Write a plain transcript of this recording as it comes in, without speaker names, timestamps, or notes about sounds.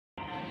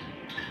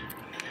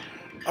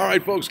All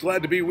right, folks,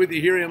 glad to be with you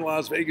here in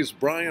Las Vegas.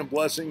 Brian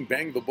Blessing,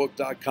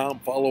 bangthebook.com.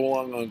 Follow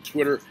along on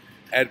Twitter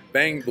at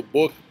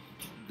bangthebook.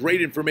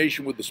 Great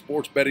information with the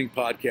Sports Betting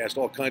Podcast,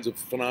 all kinds of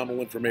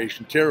phenomenal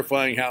information.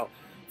 Terrifying how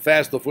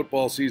fast the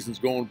football season's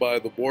going by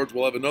the boards.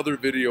 We'll have another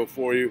video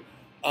for you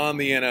on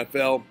the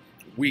NFL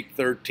Week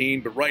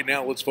 13. But right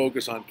now, let's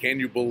focus on,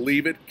 can you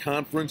believe it,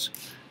 conference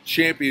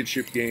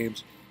championship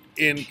games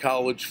in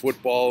college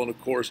football. And, of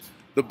course,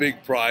 the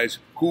big prize,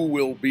 who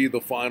will be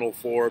the Final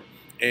Four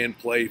and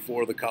play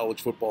for the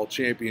college football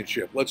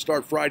championship. Let's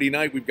start Friday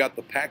night. We've got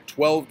the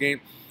Pac-12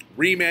 game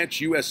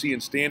rematch, USC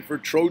and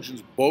Stanford.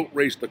 Trojans boat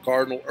raced the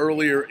Cardinal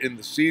earlier in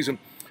the season.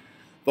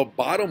 The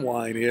bottom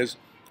line is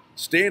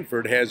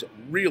Stanford has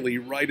really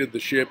righted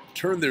the ship,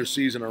 turned their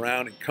season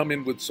around, and come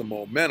in with some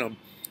momentum.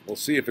 We'll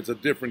see if it's a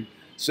different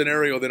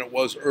scenario than it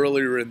was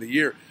earlier in the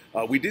year.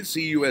 We did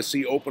see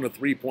USC open a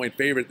 3-point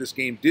favorite. This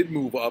game did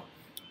move up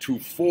to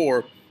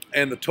 4,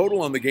 and the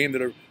total on the game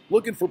that are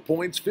looking for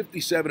points,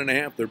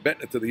 57.5. They're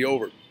betting it to the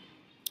over.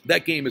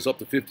 That game is up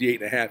to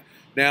 58.5.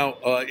 Now,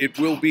 it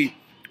will be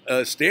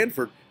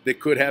Stanford that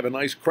could have a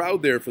nice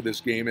crowd there for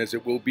this game, as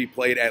it will be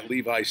played at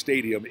Levi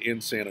Stadium in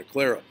Santa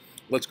Clara.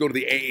 Let's go to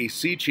the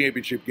AAC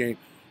championship game.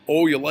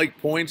 Oh, you like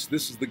points?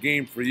 This is the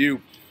game for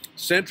you.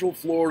 Central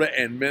Florida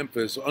and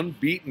Memphis,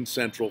 unbeaten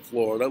Central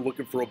Florida,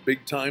 looking for a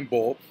big-time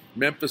bowl.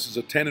 Memphis is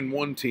a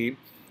 10-1 team.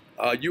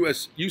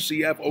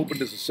 UCF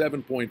opened as a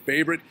 7-point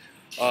favorite.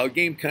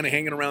 Game kind of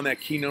hanging around that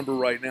key number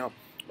right now.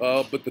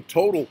 But the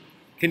total,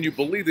 can you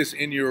believe this,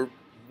 in your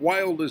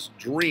wildest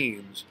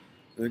dreams?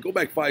 And then go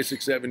back 5,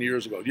 6, 7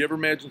 years ago. Do you ever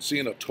imagine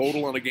seeing a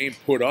total on a game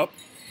put up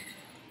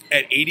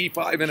at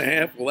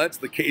 85.5? Well, that's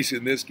the case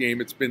in this game.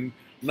 It's been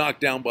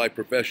knocked down by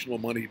professional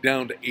money,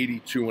 down to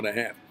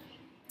 82.5.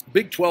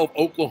 Big 12,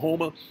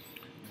 Oklahoma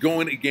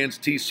going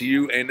against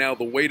TCU, and now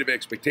the weight of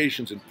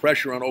expectations and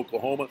pressure on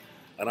Oklahoma,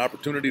 an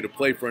opportunity to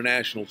play for a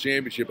national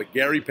championship. But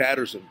Gary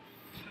Patterson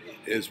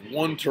is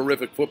one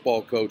terrific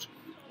football coach.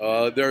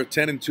 They're a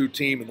 10-2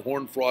 team, and the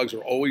Horned Frogs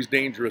are always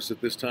dangerous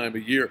at this time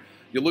of year.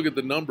 You look at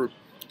the number,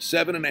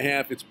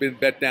 7.5. It's been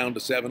bet down to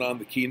 7 on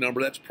the key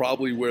number. That's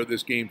probably where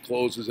this game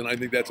closes, and I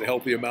think that's a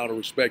healthy amount of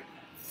respect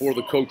for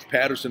the coach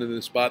Patterson in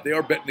this spot. They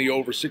are betting the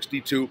over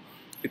 62.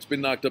 It's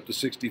been knocked up to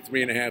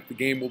 63.5. The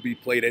game will be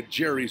played at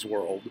Jerry's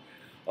World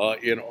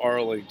in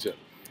Arlington.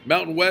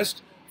 Mountain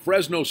West,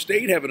 Fresno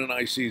State having a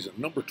nice season.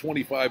 Number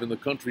 25 in the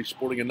country,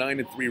 sporting a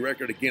 9-3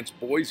 record against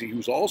Boise,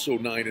 who's also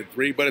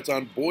 9-3, but it's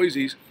on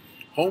Boise's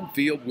home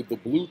field with the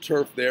blue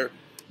turf there.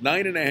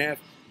 9.5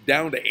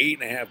 down to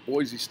 8.5.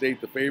 Boise State,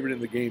 the favorite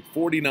in the game.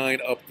 49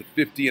 up to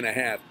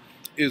 50.5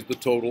 is the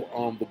total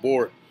on the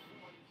board.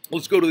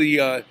 Let's go to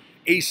the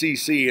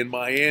ACC in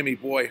Miami.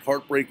 Boy,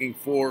 heartbreaking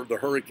for the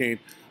Hurricane.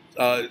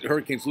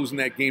 Hurricanes losing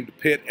that game to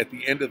Pitt at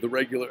the end of the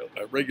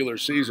regular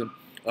season.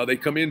 They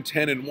come in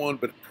 10-1,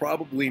 but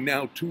probably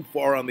now too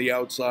far on the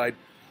outside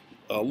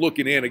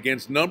looking in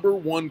against number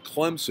 1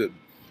 Clemson.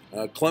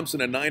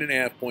 Clemson, a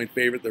 9.5-point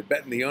favorite. They're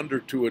betting the under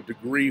to a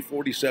degree.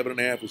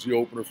 47.5 is the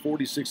opener.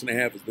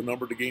 46.5 is the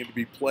number to game to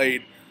be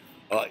played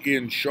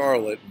in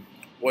Charlotte.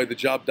 Boy, the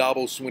job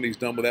Dabo Swinney's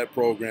done with that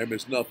program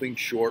is nothing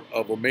short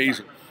of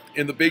amazing.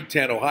 In the Big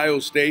Ten, Ohio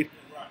State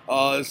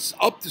it's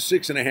up to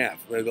 6.5.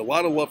 There's a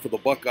lot of love for the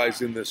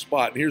Buckeyes in this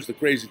spot. And here's the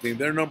crazy thing.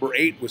 They're number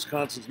 8.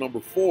 Wisconsin's number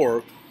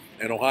 4.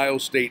 And Ohio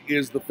State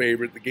is the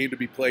favorite. The game to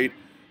be played,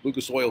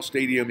 Lucas Oil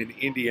Stadium in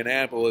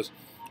Indianapolis.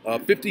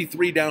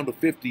 53 down to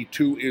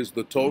 52 is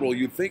the total.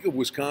 You'd think of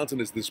Wisconsin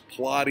as this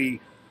plotty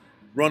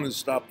run and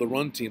stop the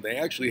run team. They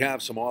actually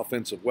have some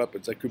offensive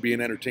weapons. That could be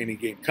an entertaining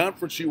game.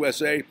 Conference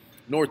USA,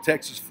 North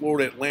Texas,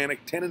 Florida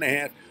Atlantic,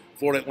 10.5.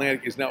 Florida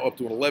Atlantic is now up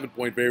to an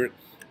 11-point favorite.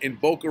 In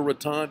Boca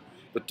Raton,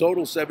 the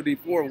total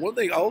 74. One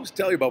thing I always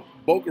tell you about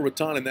Boca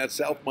Raton in that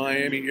South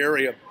Miami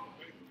area,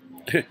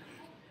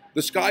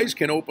 the skies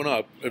can open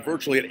up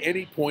virtually at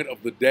any point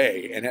of the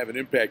day and have an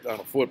impact on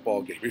a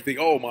football game. You think,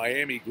 oh,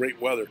 Miami,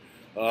 great weather.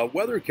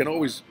 Weather can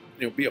always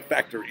be a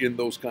factor in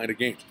those kind of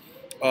games.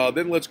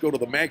 Then let's go to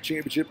the MAC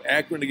championship.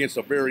 Akron against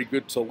a very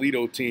good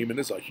Toledo team, and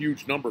this is a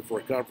huge number for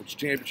a conference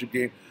championship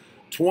game.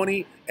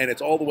 20, and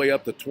it's all the way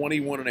up to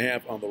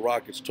 21.5 on the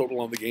Rockets. Total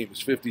on the game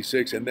is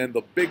 56. And then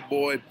the big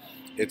boy,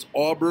 it's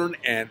Auburn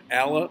and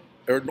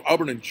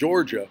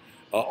Georgia.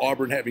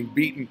 Auburn having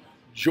beaten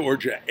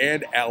Georgia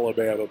and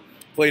Alabama.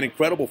 Played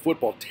incredible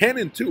football.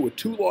 10-2, a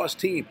 2-loss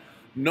team.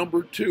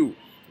 Number 2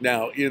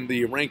 now in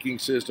the ranking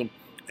system.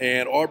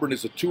 And Auburn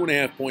is a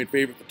 2.5-point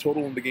favorite. The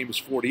total in the game is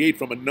 48.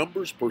 From a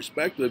numbers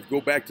perspective,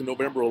 go back to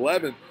November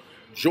 11th.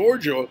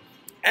 Georgia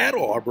at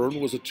Auburn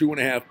was a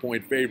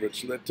 2.5-point favorite.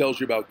 So that tells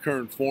you about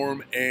current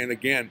form. And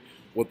again,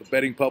 what the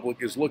betting public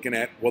is looking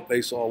at, what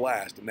they saw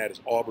last. And that is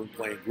Auburn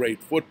playing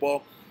great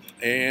football.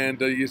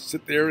 And you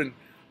sit there and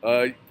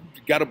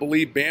got to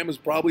believe Bama's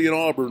probably an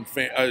Auburn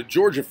fan,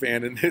 Georgia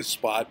fan in this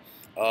spot.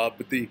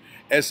 But the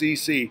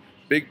SEC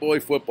Big boy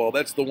football,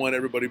 that's the one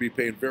everybody be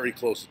paying very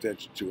close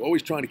attention to.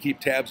 Always trying to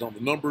keep tabs on the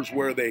numbers,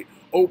 where they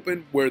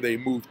open, where they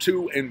move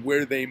to, and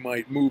where they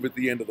might move at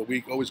the end of the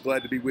week. Always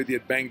glad to be with you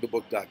at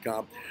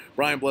bangthebook.com.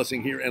 Brian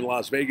Blessing here in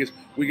Las Vegas.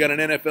 We got an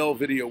NFL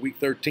video, Week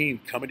 13,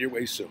 coming your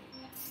way soon.